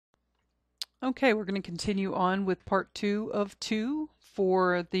Okay, we're going to continue on with part 2 of 2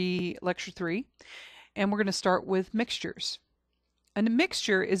 for the lecture 3, and we're going to start with mixtures. And a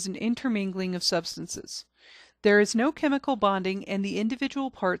mixture is an intermingling of substances. There is no chemical bonding, and the individual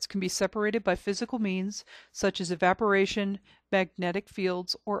parts can be separated by physical means such as evaporation, magnetic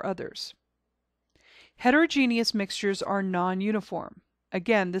fields, or others. Heterogeneous mixtures are non-uniform.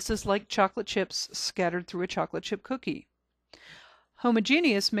 Again, this is like chocolate chips scattered through a chocolate chip cookie.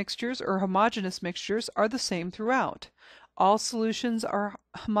 Homogeneous mixtures or homogeneous mixtures are the same throughout. All solutions are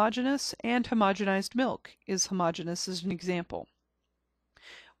homogeneous, and homogenized milk is homogeneous as an example.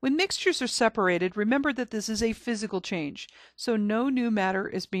 When mixtures are separated, remember that this is a physical change, so no new matter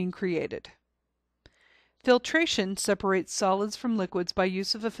is being created. Filtration separates solids from liquids by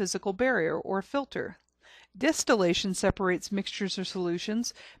use of a physical barrier or filter. Distillation separates mixtures or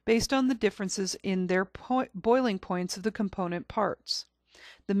solutions based on the differences in their boiling points of the component parts.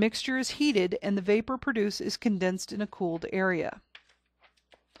 The mixture is heated and the vapor produced is condensed in a cooled area.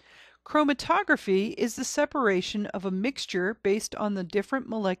 Chromatography is the separation of a mixture based on the different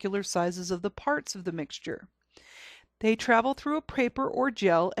molecular sizes of the parts of the mixture. They travel through a paper or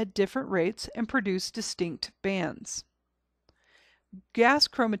gel at different rates and produce distinct bands. Gas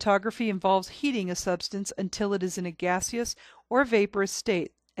chromatography involves heating a substance until it is in a gaseous or vaporous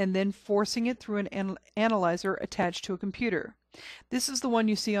state, and then forcing it through an analyzer attached to a computer. This is the one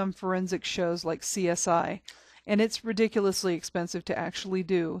you see on forensic shows like CSI, and it's ridiculously expensive to actually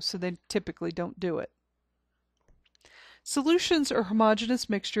do, so they typically don't do it. Solutions are homogeneous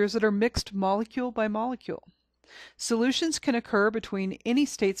mixtures that are mixed molecule by molecule. Solutions can occur between any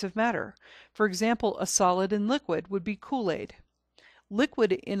states of matter. For example, a solid and liquid would be Kool-Aid.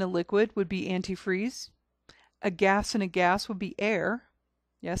 Liquid in a liquid would be antifreeze. A gas in a gas would be air.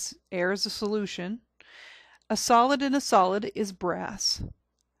 Yes, air is a solution. A solid in a solid is brass.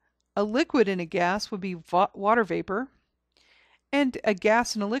 A liquid in a gas would be water vapor. And a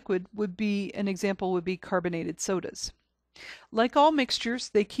gas in a liquid would be, an example would be carbonated sodas. Like all mixtures,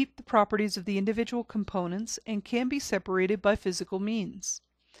 they keep the properties of the individual components and can be separated by physical means.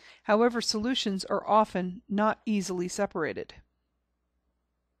 However, solutions are often not easily separated.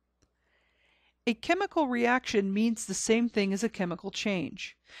 A chemical reaction means the same thing as a chemical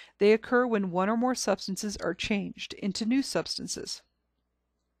change. They occur when one or more substances are changed into new substances.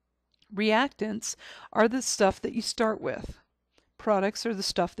 Reactants are the stuff that you start with. Products are the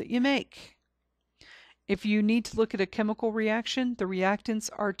stuff that you make. If you need to look at a chemical reaction, the reactants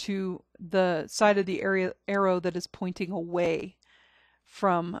are to the side of the arrow that is pointing away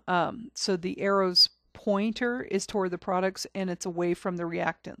from, so the arrow's pointer is toward the products and it's away from the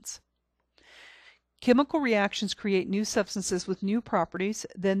reactants. Chemical reactions create new substances with new properties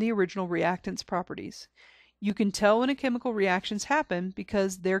than the original reactant's properties. You can tell when a chemical reactions happen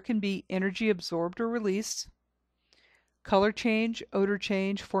because there can be energy absorbed or released, color change, odor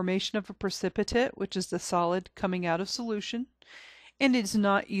change, formation of a precipitate, which is the solid coming out of solution, and it is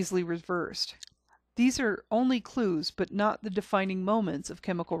not easily reversed. These are only clues, but not the defining moments of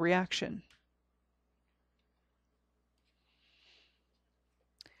chemical reaction.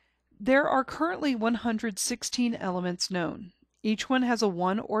 There are currently 116 elements known. Each one has a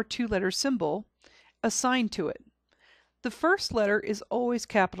 1 or 2 letter symbol assigned to it. The first letter is always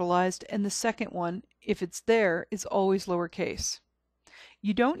capitalized, and the second one, if it's there, is always lowercase.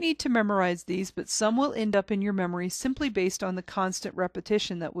 You don't need to memorize these, but some will end up in your memory simply based on the constant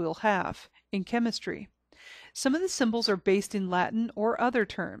repetition that we'll have in chemistry. Some of the symbols are based in Latin or other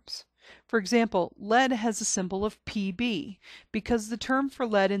terms. For example, lead has a symbol of Pb. Because the term for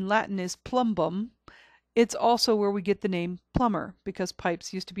lead in Latin is plumbum, it's also where we get the name plumber, because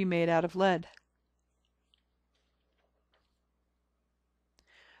pipes used to be made out of lead.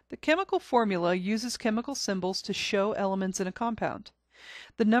 The chemical formula uses chemical symbols to show elements in a compound.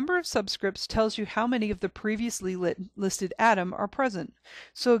 The number of subscripts tells you how many of the previously listed atom are present.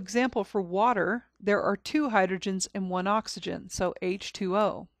 So example, for water, there are 2 hydrogens and 1 oxygen, so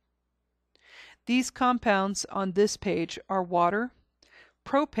H2O. These compounds on this page are water,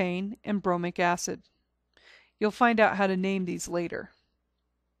 propane, and bromic acid. You'll find out how to name these later.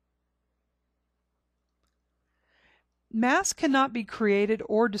 Mass cannot be created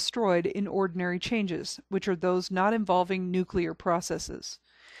or destroyed in ordinary changes, which are those not involving nuclear processes,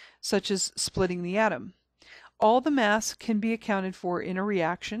 such as splitting the atom. All the mass can be accounted for in a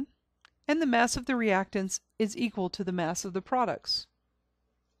reaction, and the mass of the reactants is equal to the mass of the products.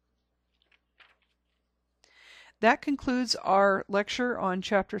 That concludes our lecture on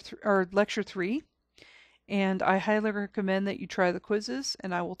lecture 3, and I highly recommend that you try the quizzes,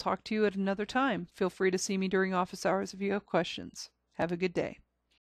 and I will talk to you at another time. Feel free to see me during office hours if you have questions. Have a good day.